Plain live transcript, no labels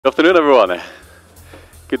Good afternoon, everyone.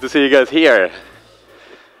 Good to see you guys here.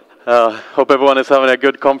 Hope everyone is having a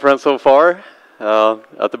good conference so far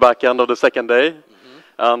at the back end of the second day.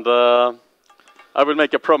 And I will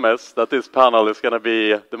make a promise that this panel is going to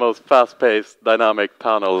be the most fast-paced, dynamic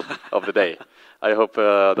panel of the day. I hope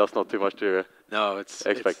that's not too much to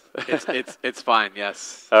expect. It's fine,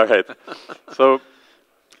 yes. All right. So,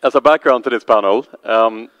 as a background to this panel,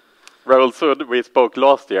 Rahul Sood, we spoke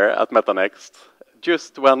last year at NEXT,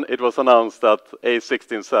 just when it was announced that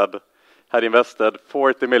A16Z had invested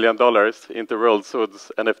 $40 million into Rahul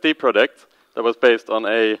Sood's NFT project that was based on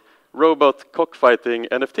a robot cockfighting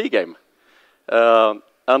NFT game. And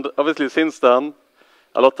obviously, since then,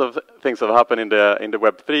 a lot of things have happened in the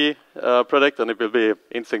Web3 project, and it will be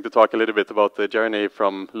interesting to talk a little bit about the journey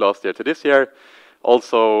from last year to this year.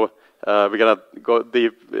 Also, we're gonna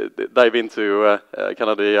dive into kind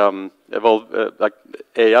of the like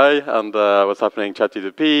AI and what's happening in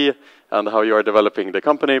ChatGPT and how you are developing the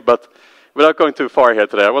company. But without going too far here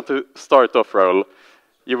today, I want to start off, Rahul.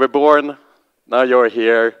 You were born, now you're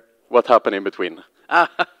here. What happened in between?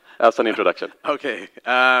 As an introduction. Okay.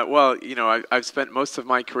 Well, you know, I've spent most of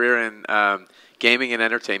my career in gaming and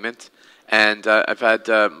entertainment, and I've had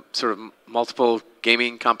sort of multiple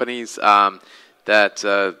gaming companies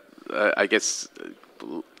that I guess,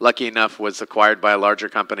 lucky enough, was acquired by a larger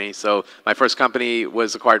company. So my first company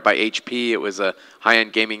was acquired by HP. It was a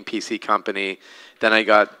high-end gaming PC company. Then I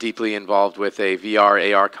got deeply involved with a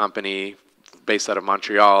VR, AR company based out of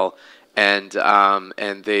Montreal. And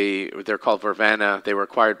they're called Vervana. They were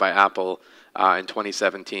acquired by Apple in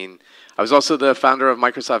 2017. I was also the founder of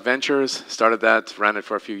Microsoft Ventures, started that, ran it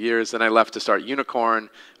for a few years. Then I left to start Unicorn,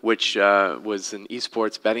 which was an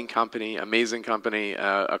esports betting company, amazing company,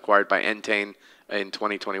 acquired by Entain in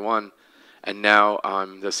 2021. And now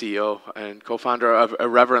I'm the CEO and co-founder of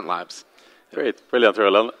Irreverant Labs. Great, brilliant,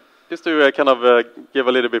 Rahul. Just to kind of give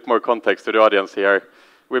a little bit more context to the audience here,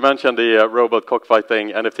 we mentioned the robot cockfighting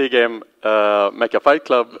NFT game, Mecha Fight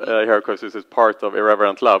Club. Here, of course, this is part of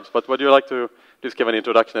Irreverant Labs. But would you like to just give an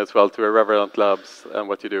introduction as well to Irreverent Labs and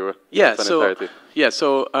what you do? Yeah,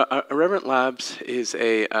 so Irreverent Labs is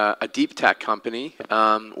a deep tech company.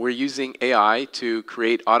 We're using AI to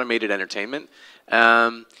create automated entertainment.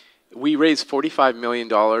 We raised $45 million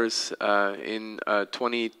in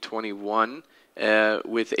 2021.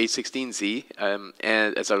 With A16Z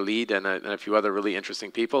and as our lead and a few other really interesting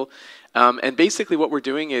people. And basically what we're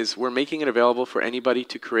doing is we're making it available for anybody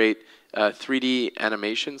to create 3D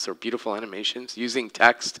animations or beautiful animations using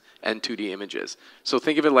text and 2D images. So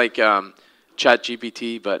think of it like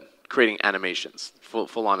ChatGPT, but creating animations,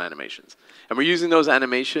 full-on animations. And we're using those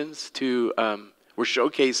animations to, we're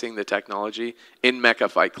showcasing the technology in Mecha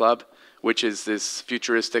Fight Club, which is this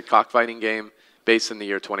futuristic cockfighting game based in the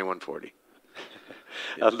year 2140.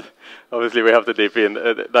 And obviously, we have to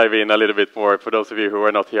dive in a little bit more. For those of you who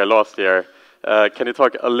were not here last year, can you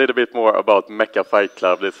talk a little bit more about Mecha Fight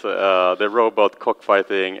Club? This the robot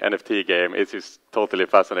cockfighting NFT game. It's just totally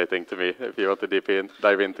fascinating to me. If you want to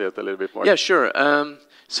dive into it a little bit more. Yeah, sure.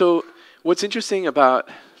 So what's interesting about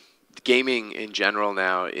gaming in general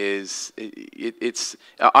now is it's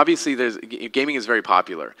obviously gaming is very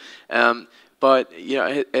popular, but you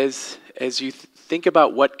know as you think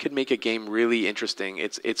about what could make a game really interesting.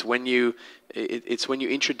 It's when you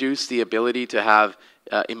introduce the ability to have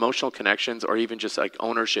emotional connections or even just like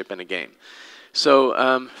ownership in a game.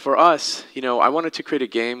 So for us, you know, I wanted to create a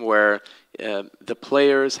game where the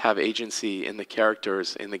players have agency in the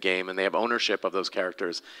characters in the game and they have ownership of those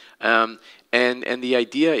characters. And the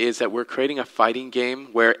idea is that we're creating a fighting game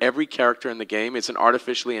where every character in the game is an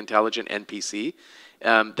artificially intelligent NPC.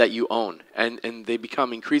 That you own, and they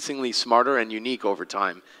become increasingly smarter and unique over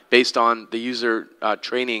time based on the user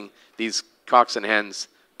training these cocks and hens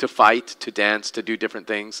to fight, to dance, to do different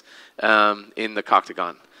things in the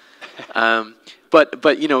coctagon.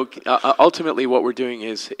 But you know, ultimately what we're doing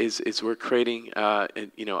is we're creating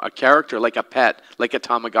you know, a character like a pet, like a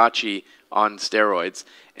Tamagotchi on steroids,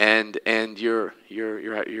 and you're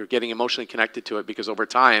getting emotionally connected to it because over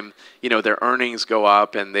time, you know, their earnings go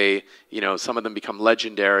up and they, you know, some of them become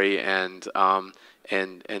legendary and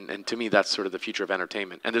to me that's sort of the future of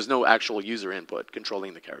entertainment. And there's no actual user input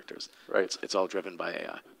controlling the characters. Right. It's all driven by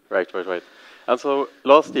AI. Right. And so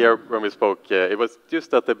last year when we spoke, it was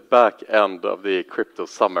just at the back end of the crypto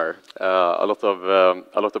summer. A lot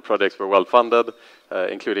of projects were well funded,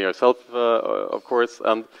 including yourself, of course.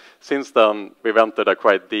 And since then, we've entered a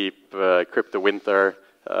quite deep crypto winter.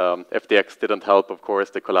 FTX didn't help, of course,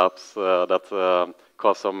 the collapse that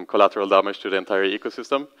caused some collateral damage to the entire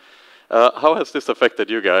ecosystem. How has this affected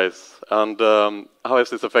you guys, and how has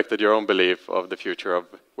this affected your own belief of the future of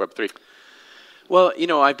Web3? Well,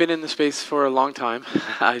 I've been in the space for a long time.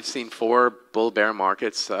 I've seen 4 bull-bear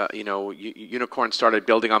markets. Unicorn started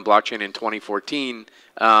building on blockchain in 2014.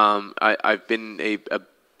 I've been a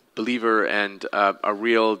believer and a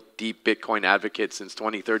real deep Bitcoin advocate since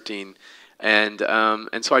 2013. And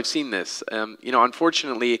so I've seen this.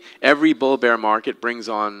 Unfortunately, every bull-bear market brings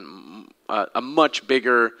on a much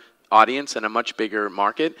bigger audience and a much bigger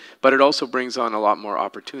market, but it also brings on a lot more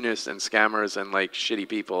opportunists and scammers and like shitty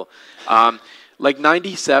people. Like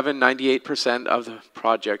 97, 98% of the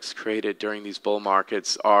projects created during these bull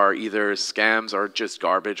markets are either scams or just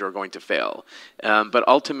garbage or going to fail. But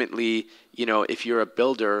ultimately, if you're a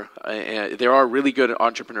builder, there are really good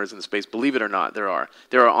entrepreneurs in the space. Believe it or not, there are.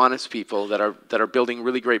 There are honest people that are building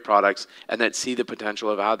really great products and that see the potential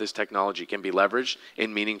of how this technology can be leveraged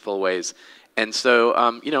in meaningful ways. And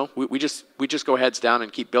so, we just go heads down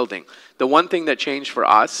and keep building. The one thing that changed for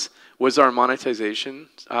us was our monetization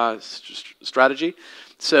strategy.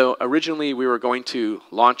 So originally we were going to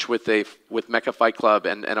launch with Mecha Fight Club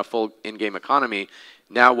and a full in-game economy.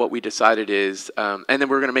 Now what we decided is, and then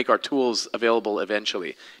we're going to make our tools available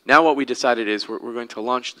eventually. Now what we decided is we're going to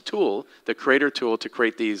launch the tool, the creator tool, to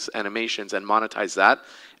create these animations and monetize that,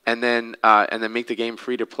 and then make the game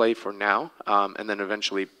free to play for now, and then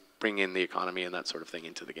eventually bring in the economy and that sort of thing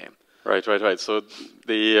into the game. Right. So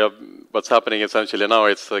what's happening essentially now,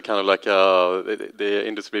 it's kind of like the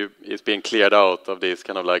industry is being cleared out of these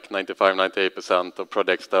kind of like 95, 98% of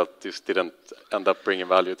projects that just didn't end up bringing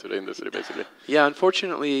value to the industry, basically. Yeah,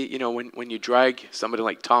 unfortunately, when you drag somebody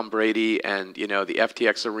like Tom Brady and the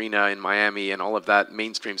FTX arena in Miami and all of that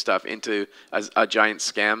mainstream stuff into a giant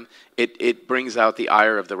scam, it brings out the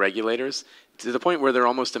ire of the regulators to the point where they're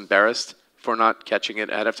almost embarrassed for not catching it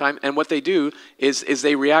ahead of time. And what they do is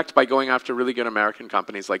they react by going after really good American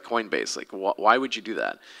companies like Coinbase. Like, why would you do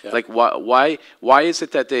that? Yeah. Like, why is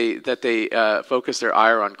it that they focus their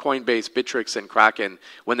ire on Coinbase, Bittrex, and Kraken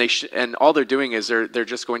when and all they're doing is they're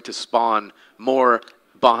just going to spawn more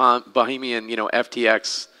Bohemian,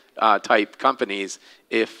 FTX type companies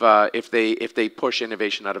if they push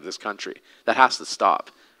innovation out of this country. That has to stop.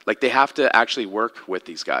 Like, they have to actually work with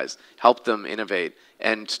these guys, help them innovate,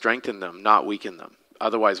 and strengthen them, not weaken them.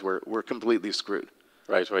 Otherwise, we're completely screwed.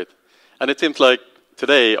 Right. And it seems like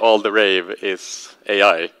today all the rave is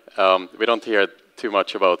AI. We don't hear too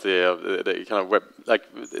much about the kind of web. Like,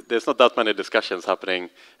 there's not that many discussions happening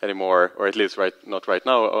anymore, or at least not right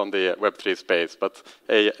now on the Web3 space. But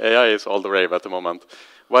AI is all the rave at the moment.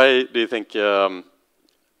 Why do you think?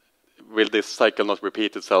 Will this cycle not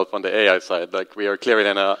repeat itself on the AI side? Like, we are clearly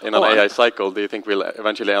in an AI cycle. Do you think we'll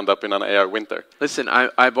eventually end up in an AI winter? Listen,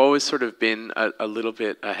 I've always sort of been a little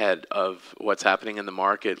bit ahead of what's happening in the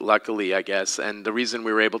market, luckily, I guess. And the reason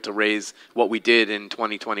we were able to raise what we did in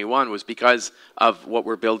 2021 was because of what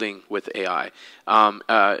we're building with AI.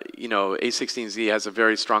 A16Z has a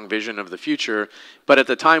very strong vision of the future. But at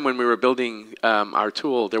the time when we were building our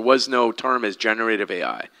tool, there was no term as generative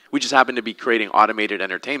AI. We just happened to be creating automated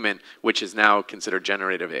entertainment, which is now considered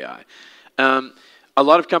generative AI. A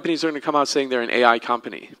lot of companies are going to come out saying they're an AI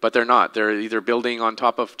company, but they're not. They're either building on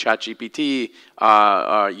top of ChatGPT,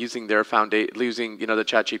 using their using the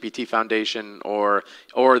ChatGPT Foundation, or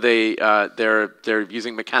they're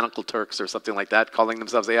using Mechanical Turks or something like that, calling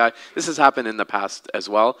themselves AI. This has happened in the past as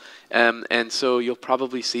well, and so you'll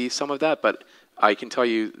probably see some of that. But I can tell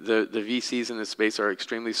you the VCs in this space are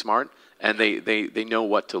extremely smart, and they know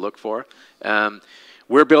what to look for.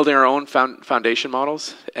 We're building our own foundation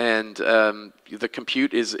models, and the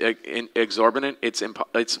compute is exorbitant.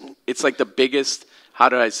 It's like the biggest,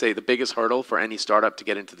 the biggest hurdle for any startup to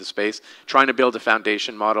get into the space. Trying to build a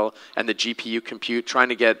foundation model and the GPU compute, trying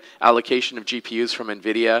to get allocation of GPUs from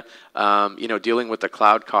NVIDIA, dealing with the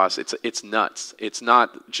cloud costs. It's nuts. It's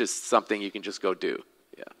not just something you can just go do.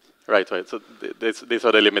 Right. So these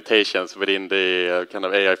are the limitations within the kind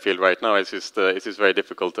of AI field right now. It's just very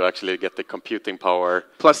difficult to actually get the computing power.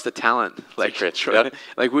 Plus the talent. Like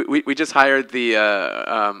we just hired the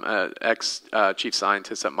ex-chief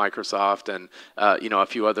scientist at Microsoft and a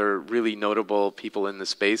few other really notable people in the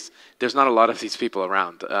space. There's not a lot of these people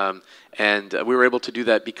around, and we were able to do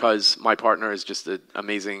that because my partner is just an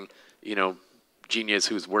amazing, genius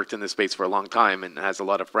who's worked in this space for a long time and has a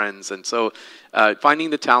lot of friends. And so finding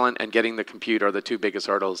the talent and getting the compute are the two biggest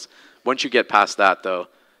hurdles. Once you get past that, though,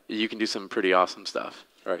 you can do some pretty awesome stuff.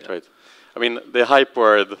 Right. I mean, the hype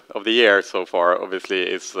word of the year so far, obviously,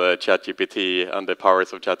 is ChatGPT and the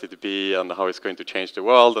powers of ChatGPT and how it's going to change the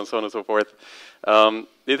world and so on and so forth. Do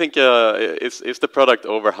you think is the product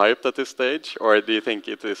overhyped at this stage, or do you think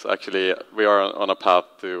it is actually we are on a path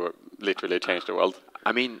to literally change the world?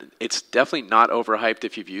 I mean, it's definitely not overhyped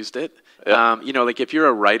if you've used it. Yeah. You know, like if you're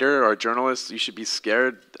a writer or a journalist, you should be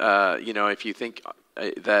scared, you know, if you think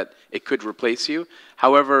that it could replace you.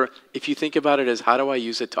 However, if you think about it as how do I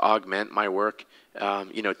use it to augment my work,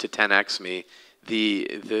 you know, to 10x me,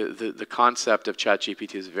 the concept of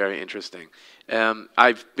ChatGPT is very interesting.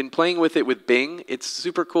 I've been playing with it with Bing. It's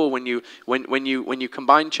super cool when you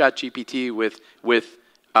combine ChatGPT with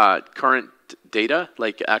current data,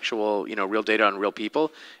 like actual, you know, real data on real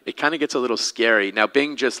people. It kind of gets a little scary. Now,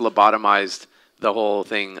 Bing just lobotomized the whole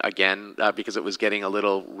thing again because it was getting a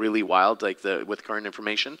little really wild, like with current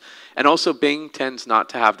information. And also, Bing tends not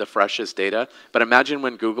to have the freshest data. But imagine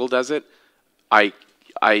when Google does it. I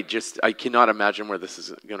cannot imagine where this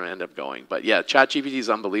is going to end up going. But yeah, ChatGPT is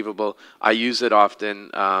unbelievable. I use it often,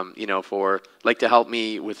 you know, for like to help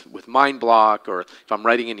me with mind block, or if I'm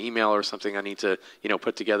writing an email or something, I need to, you know,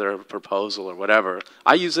 put together a proposal or whatever.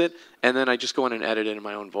 I use it, and then I just go in and edit it in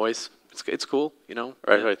my own voice. It's cool, you know.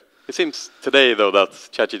 Right, yeah. right. It seems today, though, that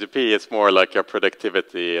ChatGPT is more like a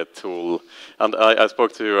productivity tool. And I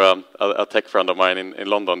spoke to a tech friend of mine in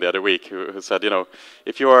London the other week who said, you know,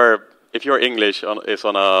 if your English is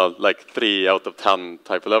on a like 3 out of 10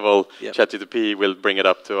 type of level, yep, ChatGPT will bring it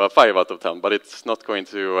up to a 5 out of 10, but it's not going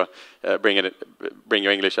to bring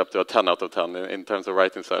your English up to a 10 out of 10 in terms of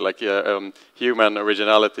writing style. Like human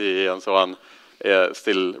originality and so on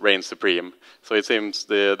still reigns supreme. So it seems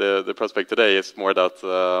the prospect today is more that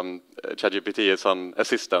ChatGPT is an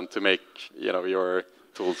assistant to make, you know, your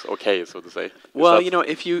tools okay, so to say. Well, you know,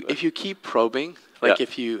 if you keep probing, like yeah,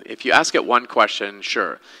 if you ask it one question,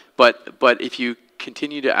 sure, but if you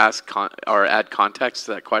continue to ask or add context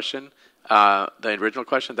to that question, the original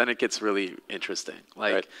question, then it gets really interesting.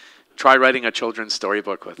 Like, right, try writing a children's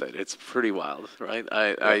storybook with it. It's pretty wild, right?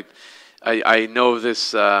 I know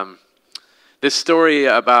this. This story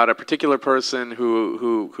about a particular person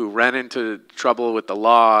who ran into trouble with the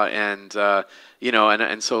law, and you know,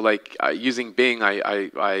 and so like using Bing,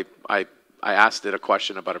 I asked it a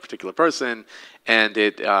question about a particular person, and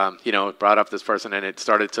it you know, brought up this person, and it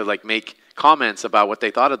started to like make comments about what they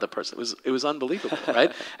thought of the person. It was unbelievable,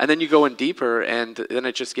 right? And then you go in deeper, and then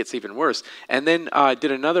it just gets even worse. And then I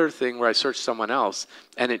did another thing where I searched someone else,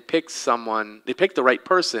 and it picked someone. They picked the right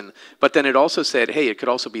person, but then it also said, hey, it could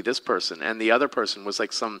also be this person, and the other person was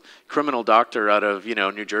like some criminal doctor out of, you know,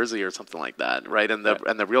 New Jersey or something like that, right? And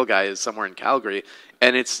the real guy is somewhere in Calgary,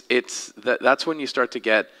 and that's when you start to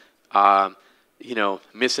get you know,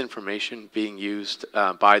 misinformation being used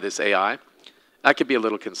by this AI. That could be a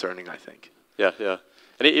little concerning, I think. Yeah, yeah.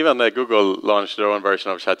 And even Google launched their own version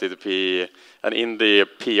of ChatGPT, and in the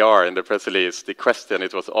PR, in the press release, the question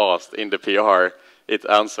it was asked in the PR, it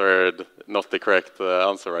answered not the correct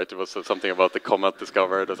answer, right? It was something about the comment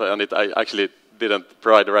discovered, and it actually didn't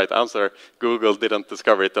provide the right answer. Google didn't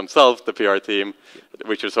discover it themselves, the PR team,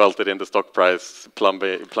 which resulted in the stock price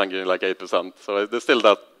plunging like 8%. So there's still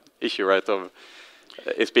that issue, right, of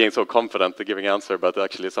it's being so confident to giving answer, but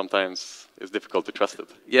actually sometimes it's difficult to trust it.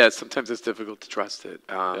 Yeah, sometimes it's difficult to trust it.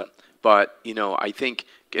 But, you know, I think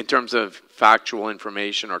in terms of factual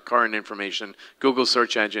information or current information, Google's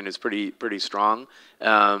search engine is pretty strong.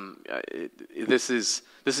 This is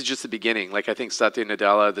just the beginning. Like, I think Satya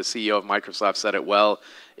Nadella, the CEO of Microsoft, said it well.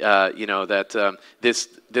 You know, that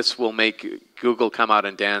this will make Google come out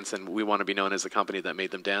and dance, and we want to be known as the company that made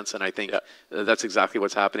them dance. And I think that's exactly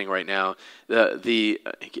what's happening right now.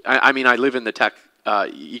 I mean, I live in the tech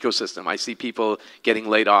ecosystem. I see people getting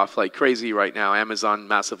laid off like crazy right now. Amazon,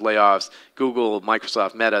 massive layoffs. Google,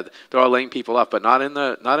 Microsoft, Meta, they're all laying people off, but not in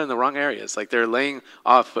the wrong areas. Like, they're laying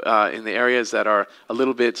off in the areas that are a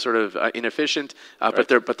little bit sort of inefficient, right,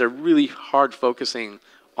 but they're really hard focusing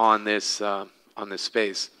on this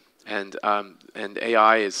space. And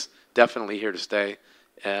AI is definitely here to stay,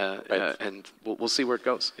 right, and we'll see where it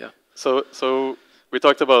goes. Yeah. So we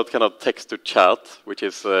talked about kind of text to chat, which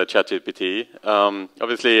is ChatGPT.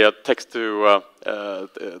 Obviously, text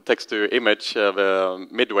to image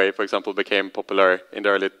Midway, for example, became popular in the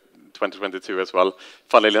early 2022 as well.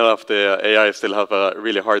 Funnily enough, the AI still have a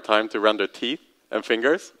really hard time to render teeth and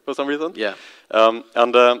fingers for some reason. Yeah. And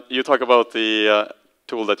you talk about the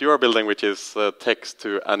tool that you are building, which is text to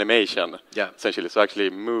animation, essentially. So actually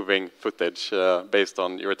moving footage based on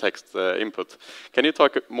your text input. Can you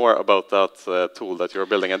talk more about that tool that you're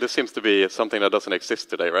building? And this seems to be something that doesn't exist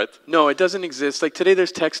today, right? No, it doesn't exist. Like today,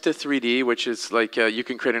 there's text to 3D, which is like you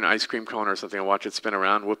can create an ice cream cone or something and watch it spin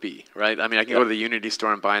around. Whoopee, right? I mean, I can go to the Unity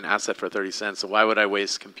store and buy an asset for 30 cents. So why would I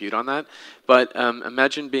waste compute on that? But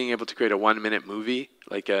imagine being able to create a 1-minute movie,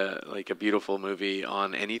 like a beautiful movie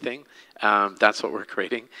on anything. That's what we're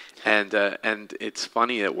creating, and it's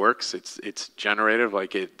funny. It works. It's generative.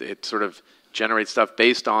 Like it sort of generates stuff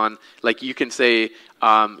based on, like you can say,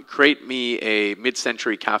 create me a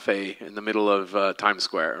mid-century cafe in the middle of Times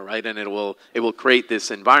Square, right? And it will create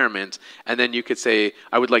this environment, and then you could say,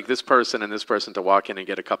 I would like this person and this person to walk in and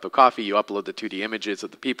get a cup of coffee. You upload the 2D images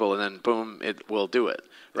of the people, and then boom, it will do it,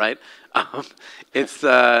 right? It's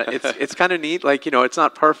kind of neat. Like, you know, it's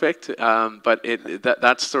not perfect, but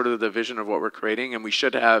that's sort of the vision of what we're creating, and we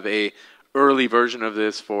should have a early version of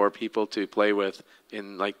this for people to play with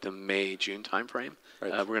in like the May-June timeframe.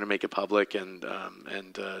 Right. We're going to make it public, and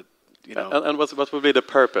you know. And what will be the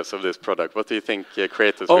purpose of this product? What do you think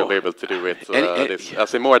creators will be able to do with this?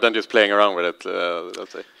 As in more than just playing around with it,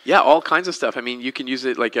 let's say. Yeah, all kinds of stuff. I mean, you can use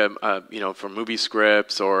it like you know, for movie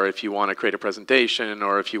scripts, or if you want to create a presentation,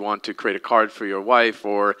 or if you want to create a card for your wife,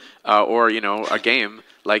 or you know, a game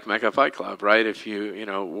like Mecha Fight Club, right? If you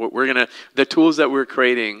know, the tools that we're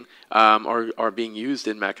creating are being used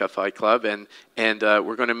in Mecha Fight Club, and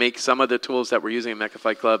we're going to make some of the tools that we're using in Mecha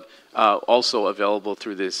Fight Club also available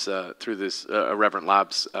through this Irreverent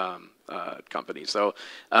Labs company. So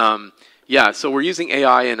yeah, so we're using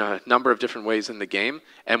AI in a number of different ways in the game,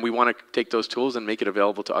 and we want to take those tools and make it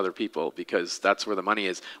available to other people, because that's where the money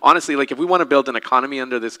is. Honestly, like if we want to build an economy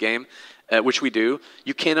under this game, which we do,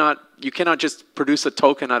 you cannot just produce a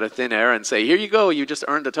token out of thin air and say, here you go, you just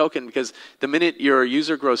earned a token, because the minute your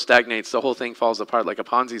user growth stagnates, the whole thing falls apart like a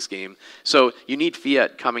Ponzi scheme. So you need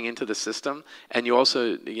fiat coming into the system, and you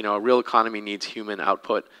also, you know, a real economy needs human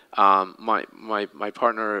output. My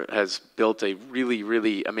partner has built a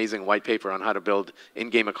really amazing white paper on how to build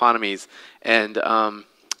in-game economies, and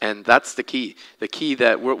that's the key. The key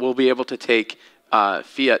that we'll be able to take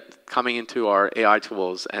fiat coming into our AI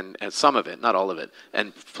tools, and some of it, not all of it,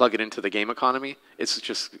 and plug it into the game economy. It's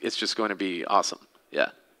just going to be awesome. Yeah.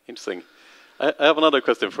 Interesting. I have another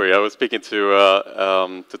question for you. I was speaking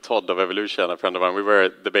to Todd of Evolution, a friend of mine. We were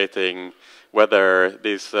debating whether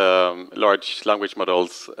these large language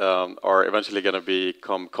models are eventually going to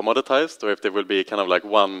become commoditized, or if there will be kind of like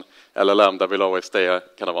one LLM that will always stay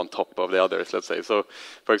kind of on top of the others, let's say. So,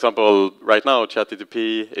 for example, right now,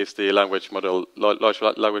 ChatGPT is the large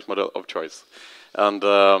language model of choice. And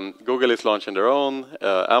Google is launching their own,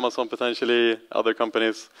 Amazon potentially, other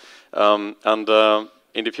companies.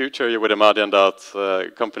 In the future, you would imagine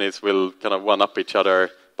that companies will kind of one-up each other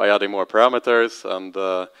by adding more parameters and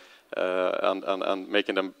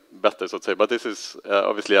making them better, so to say. But this is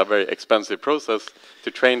obviously a very expensive process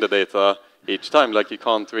to train the data each time. Like you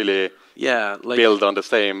can't really build on the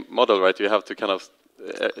same model, right? You have to kind of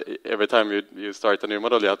every time you start a new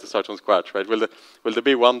model, you have to start from scratch, right? Will there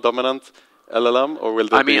be one dominant LLM, or will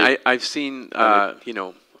there be? I mean, I've seen you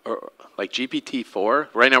know, like GPT-4.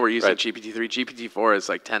 Right now we're using GPT-3. GPT-4 is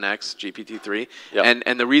like 10x GPT-3. Yep.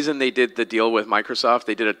 And the reason they did the deal with Microsoft,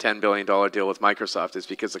 they did a $10 billion deal with Microsoft, is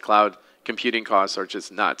because the cloud computing costs are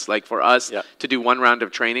just nuts. Like for us to do one round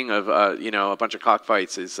of training of you know, a bunch of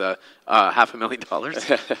cockfights is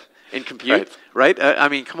 $500,000 in compute, right? I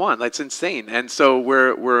mean, come on, that's insane. And so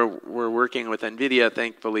we're working with NVIDIA,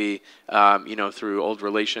 thankfully, you know, through old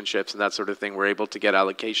relationships and that sort of thing. We're able to get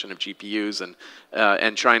allocation of GPUs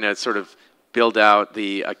and trying to sort of build out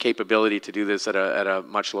the capability to do this at a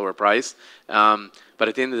much lower price. But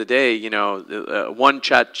at the end of the day, you know, one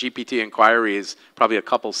chat GPT inquiry is probably a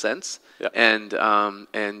couple cents. Yep.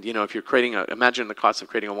 And you know, if you're creating imagine the cost of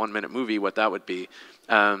creating a 1-minute movie, what that would be.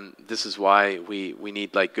 This is why we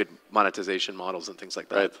need like good monetization models and things like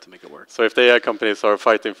that to make it work. So if the AI companies are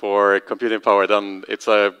fighting for computing power, then it's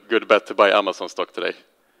a good bet to buy Amazon stock today.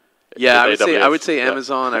 Yeah, I would say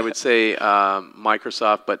Amazon. I would say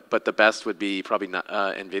Microsoft, but the best would be probably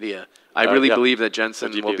NVIDIA. I really believe that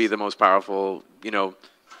Jensen will be the most powerful, you know,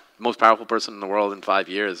 most powerful person in the world in 5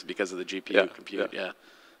 years because of the GPU compute. Yeah,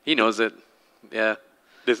 he knows it. Yeah.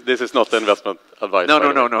 This is not investment advice. No,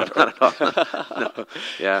 not at all. No.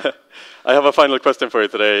 Yeah. I have a final question for you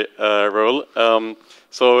today, Rahul.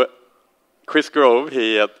 So Chris Grove,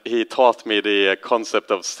 he taught me the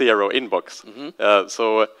concept of zero inbox.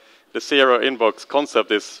 So the zero inbox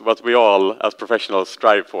concept is what we all, as professionals,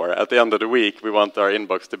 strive for. At the end of the week, we want our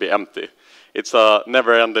inbox to be empty. It's a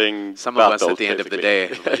never-ending battle. Some of us at the end of the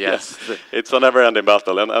day, but yes. It's a never-ending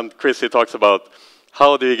battle. And Chris, he talks about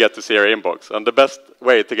how do you get to zero inbox? And the best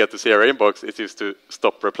way to get to zero inbox is just to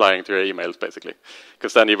stop replying to your emails, basically,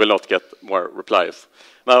 because then you will not get more replies.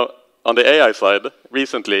 Now, on the AI side,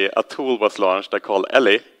 recently a tool was launched called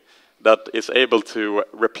Ellie that is able to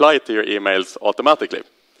reply to your emails automatically.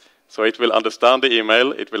 So it will understand the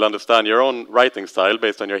email, it will understand your own writing style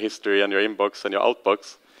based on your history and your inbox and your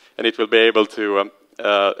outbox, and it will be able to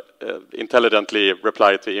intelligently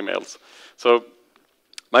reply to emails. So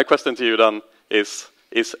my question to you then is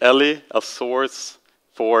Ellie a source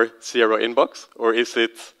for zero inbox, or is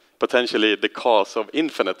it potentially the cause of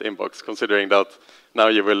infinite inbox, considering that now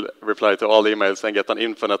you will reply to all emails and get an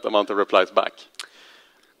infinite amount of replies back?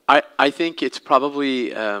 I think it's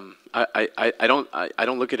probably I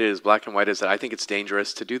don't look at it as black and white as that. I think it's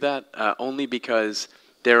dangerous to do that only because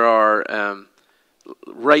there are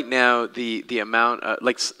right now the amount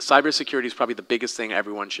like cybersecurity is probably the biggest thing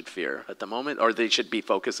everyone should fear at the moment, or they should be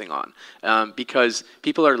focusing on, because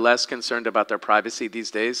people are less concerned about their privacy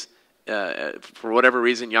these days. For whatever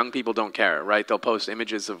reason, young people don't care, right? They'll post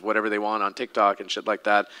images of whatever they want on TikTok and shit like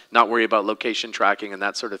that, not worry about location tracking and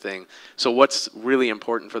that sort of thing. So what's really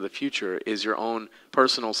important for the future is your own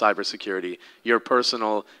personal cybersecurity, your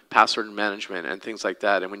personal password management and things like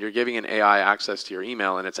that. And when you're giving an AI access to your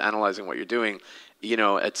email and it's analyzing what you're doing, you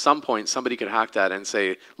know, at some point somebody could hack that and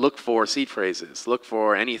say, look for seed phrases, look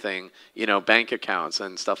for anything, you know, bank accounts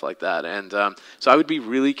and stuff like that. And so I would be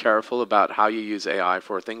really careful about how you use AI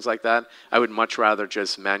for things like that. I would much rather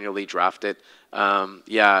just manually draft it.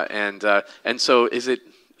 Yeah, and so is it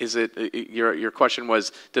your question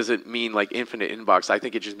was, does it mean like infinite inbox? I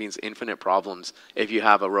think it just means infinite problems if you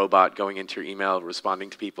have a robot going into your email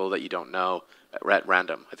responding to people that you don't know at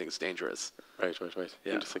random. I think it's dangerous. Right.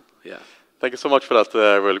 Yeah. Interesting. Yeah. Thank you so much for that,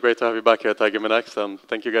 Will. Great to have you back here at iGaming NEXT, and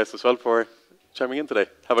thank you guys as well for chiming in today.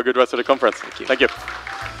 Have a good rest of the conference. Thank you. Thank you.